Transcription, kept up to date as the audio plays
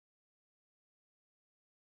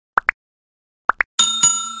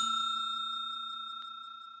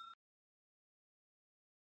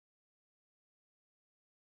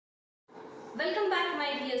Welcome back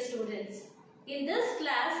my dear students. In this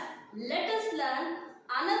class, let us learn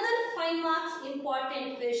another 5 marks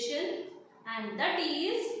important question, and that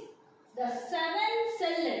is the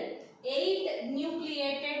 7-celled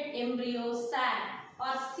 8-nucleated embryo sac,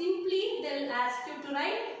 or simply they will ask you to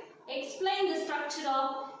write explain the structure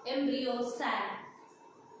of embryo sac.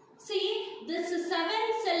 See, this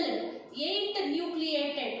 7-celled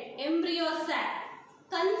 8-nucleated embryo sac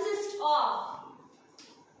consists of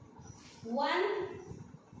one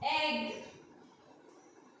egg,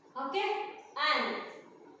 okay, and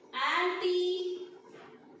antipodal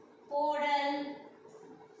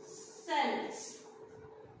cells,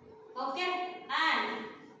 okay, and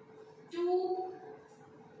 2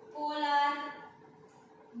 polar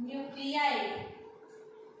nuclei,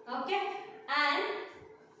 okay, and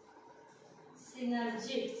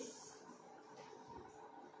synergids.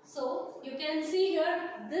 So you can see here,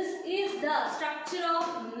 this is the structure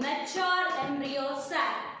of mature embryo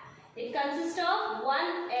sac. It consists of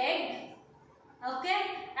one egg, okay,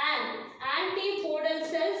 and antipodal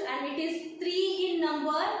cells, and it is 3 in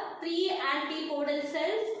number, 3 antipodal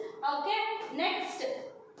cells, okay. Next,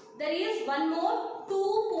 there is one more,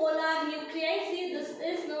 2 polar nuclei. See, this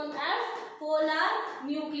is known as polar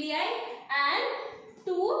nuclei, and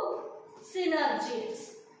 2 synergids.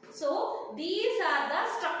 So, these are the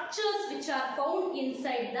structures which are found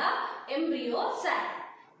inside the embryo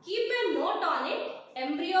sac. Keep a note on it.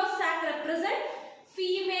 Embryo sac represent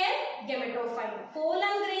female gametophyte.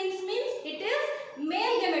 Pollen grains means it is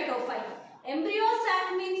male gametophyte. Embryo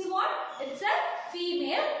sac means what? It's a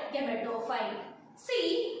female gametophyte.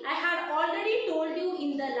 See, I had already told you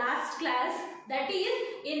in the last class, that is,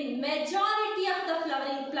 in majority of the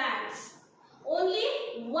flowering plants, only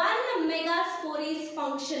one megaspore is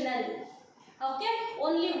functional. Okay,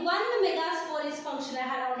 only one megaspore is functional. I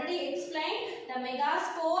had already explained the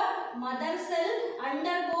megaspore mother cell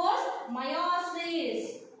undergoes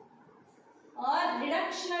meiosis or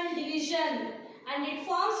reductional division, and it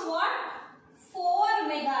forms what? 4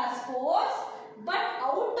 megaspores, but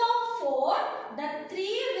out of 4, the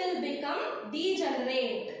 3 will become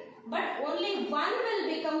degenerate, but only 1 will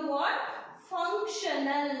become what?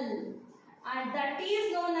 Functional. And that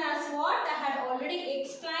is known as what? I had already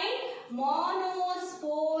explained,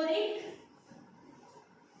 monosporic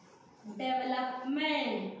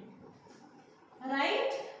development,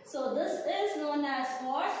 right? So this is known as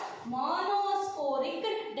what? Monosporic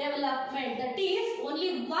development. That is,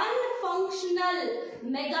 only one functional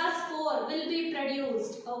megaspore will be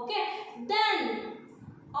produced, okay. Then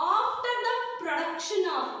after the production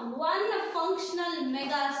of one functional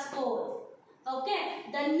megaspore, okay,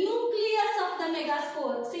 the nucleus of the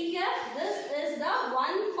megaspore, see here, this is the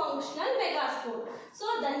one functional megaspore. So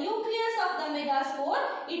the nucleus of the megaspore,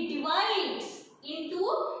 it divides into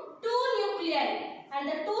 2 nuclei, and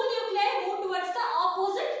the 2 nuclei move towards the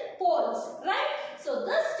opposite poles, right? So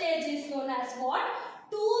this stage is known as what?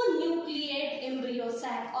 2-nucleate embryo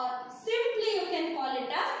sac, or simply you can call it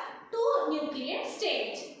as 2-nucleate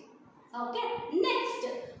stage. Okay, next,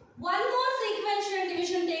 one more sequential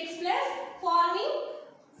division takes place, forming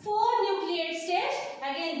 4-nucleate stage.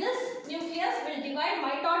 Again, this nucleus will divide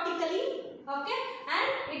mitotically, okay, and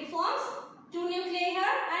it forms 2 nuclei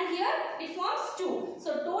here, and here it forms 2.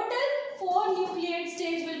 So total 4-nucleate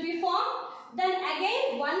stage will be formed. Then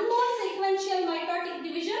again, one more sequential mitotic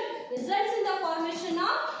division results in the formation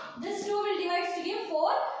of this 2 will divide to give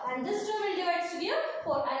 4, and this 2 will divide to give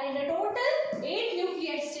 4, and in a total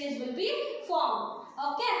 8-nucleate stage will be formed.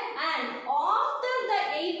 Okay, and after the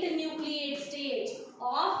 8-nucleate stage,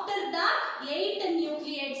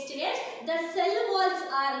 the cell walls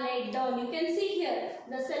are laid down. You can see here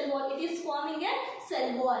the cell wall. It is forming a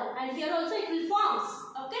cell wall, and here also it will form.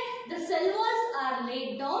 Okay, the cell walls are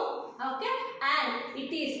laid down. Okay, and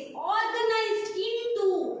it is organized into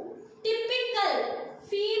typical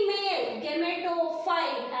female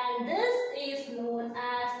gametophyte, and this is known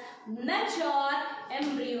as mature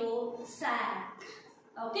embryo sac.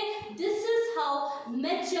 Okay, this is how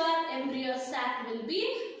mature embryo sac will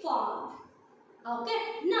be formed. Okay,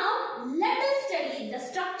 now let us study the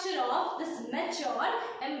structure of this mature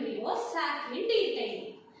embryo sac in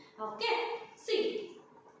detail. Okay, see,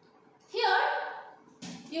 here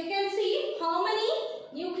you can see how many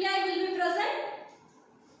nuclei will be present?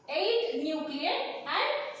 8 nucleate and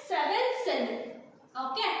 7 celled.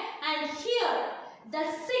 Okay, and here the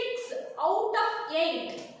 6 out of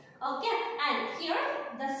 8. Okay, and here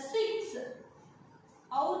the 6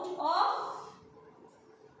 out of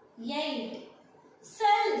 8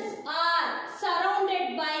 cells are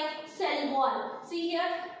surrounded by cell wall. See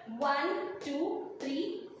here, 1, 2,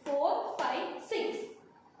 3, 4, 5, 6.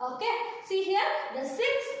 Okay, see here, the 6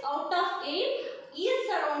 out of 8 is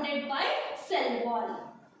surrounded by cell wall.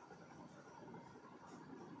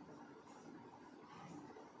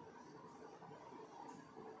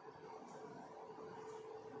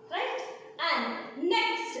 Right? And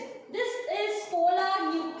next, this is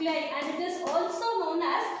polar nuclei and it is also known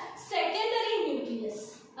as secondary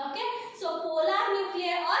nucleus. Okay, so polar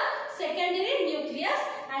nuclei or secondary nucleus,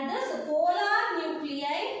 and this polar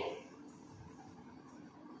nuclei,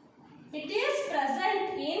 it is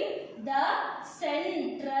present in the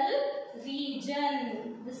central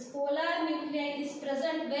region. This polar nuclei is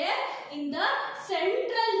present where? In the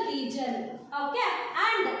central region. Okay,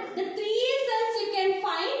 and the 3 cells you can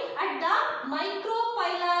find at the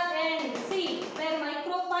micropylar end. See where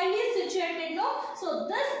micropyle is situated, no? So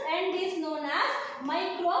this end is known as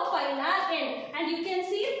micropylar end, and you can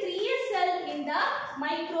see 3 cells in the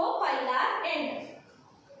micropylar end.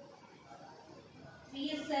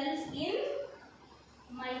 3 cells in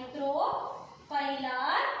micropylar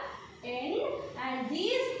end, and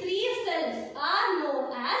these 3 cells are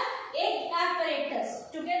known as egg apparatus.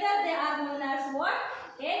 Together they are known as what?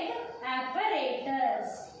 Egg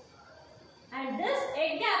apparatus. And this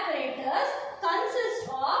egg apparatus consists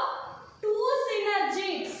of 2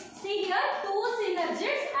 synergids. See here, 2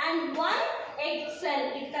 synergids and 1 egg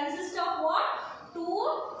cell. It consists of what? 2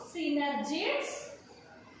 synergids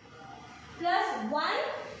plus 1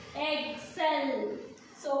 egg cell.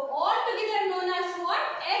 So all together known as what?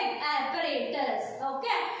 Egg apparatus.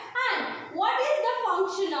 Okay. And what is the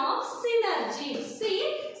function of synergids? See,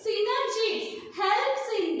 synergids helps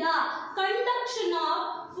in the conduction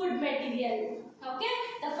of food material. Okay.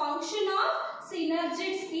 The function of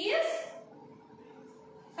synergids is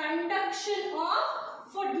conduction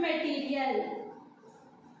of food material.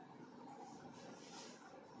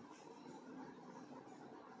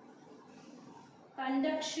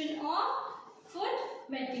 Conduction of food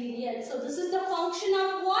material. So this is the function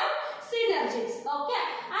of what? Synergids. Okay.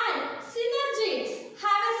 And synergids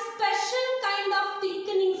have a special kind of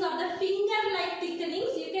thickenings of the finger-like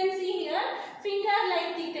thickenings. You can see here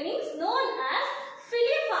finger-like thickenings known as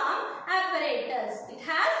filiform apparatus. It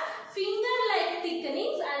has finger-like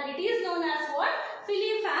thickenings and it is known as what?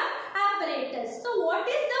 Filiform apparatus. So what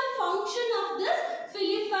is the function of this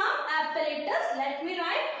filiform apparatus? Let me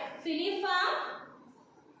write filiform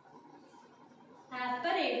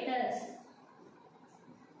apparatus.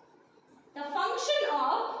 The function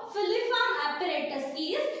of filiform apparatus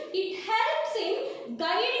is it helps in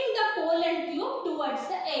guiding the pollen tube towards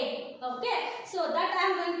the egg. Okay, so that I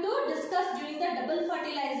am going to discuss during the double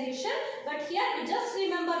fertilization. But here you just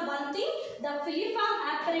remember one thing: the filiform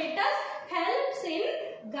apparatus helps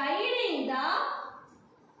in guiding the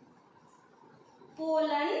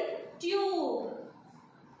pollen tube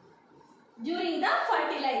during the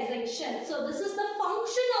fertilization. So this is the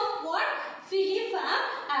function of what? Filiform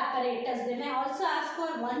apparatus. They may also ask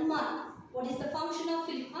for 1 mark. What is the function of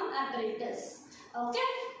filiform apparatus? Okay.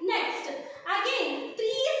 Next, again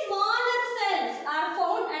 3 smaller cells are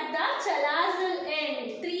found at the chalazal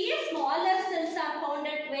end. 3 smaller cells are found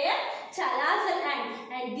at where? Chalazal end.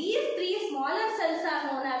 And these 3 smaller cells are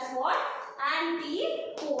known as what?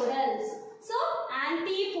 Antipodals. So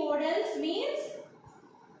antipodals means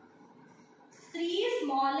 3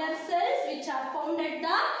 smaller cells which are found at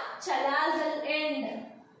the chalazal end.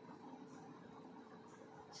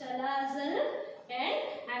 Chalazal end,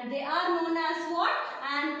 and they are known as what?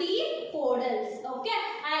 Antipodals. Okay,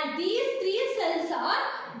 and these 3 cells are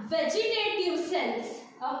vegetative cells.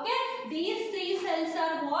 Okay, these 3 cells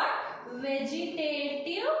are what?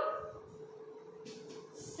 Vegetative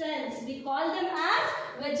cells. We call them as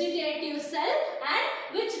vegetative cell,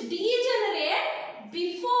 and which degenerate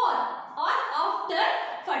before or after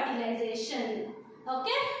fertilization.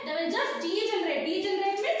 Okay, they will just degenerate.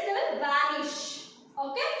 Degenerate means they will vanish.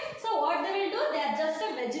 Okay, so what they will do? They are just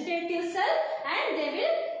a vegetative cell and they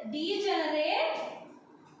will degenerate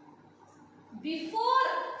before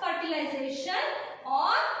fertilization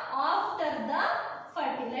or after the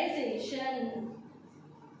fertilization.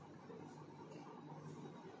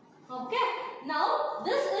 Okay, now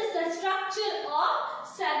this is the structure of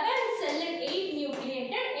 7-celled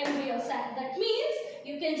 8-nucleated embryo sac. That means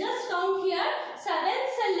you can just count here.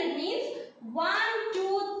 7-celled means 1,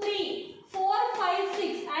 2, 3, 4, 5,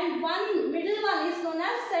 6 and one middle one is known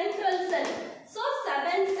as central cell. So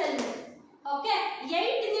 7-celled. Okay,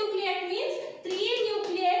 8-nucleate means 3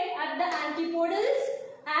 nucleate at the antipodals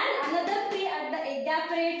and another 3 at the egg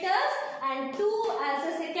apparatus and 2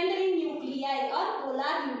 as a secondary nuclei or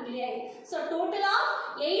polar nuclei. So total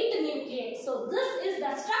of 8 nucleates. So this is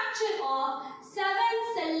the structure of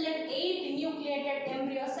 7-celled 8-nucleated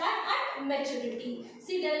embryo sac. maturity.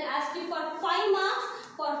 See, they will ask you for 5 marks.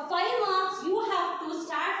 For 5 marks, you have to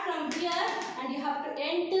start from here and you have to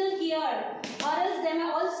end till here. Or else they may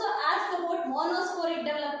also ask about monosporic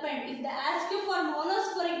development. If they ask you for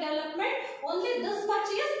monosporic development, only this much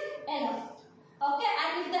is enough. Okay,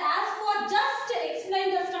 and if they ask for just to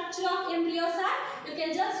explain the structure of embryo sac, you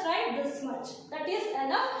can just write this much. That is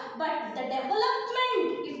enough. But the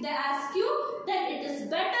development, if they ask you, then it is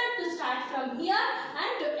better to start from here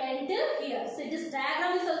and to end till here. So this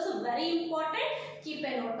diagram is also very important. Keep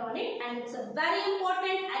a note on it, and it's a very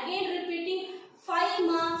important, again repeating, 5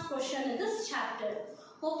 marks question in this chapter.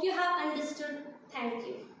 Hope you have understood. Thank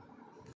you.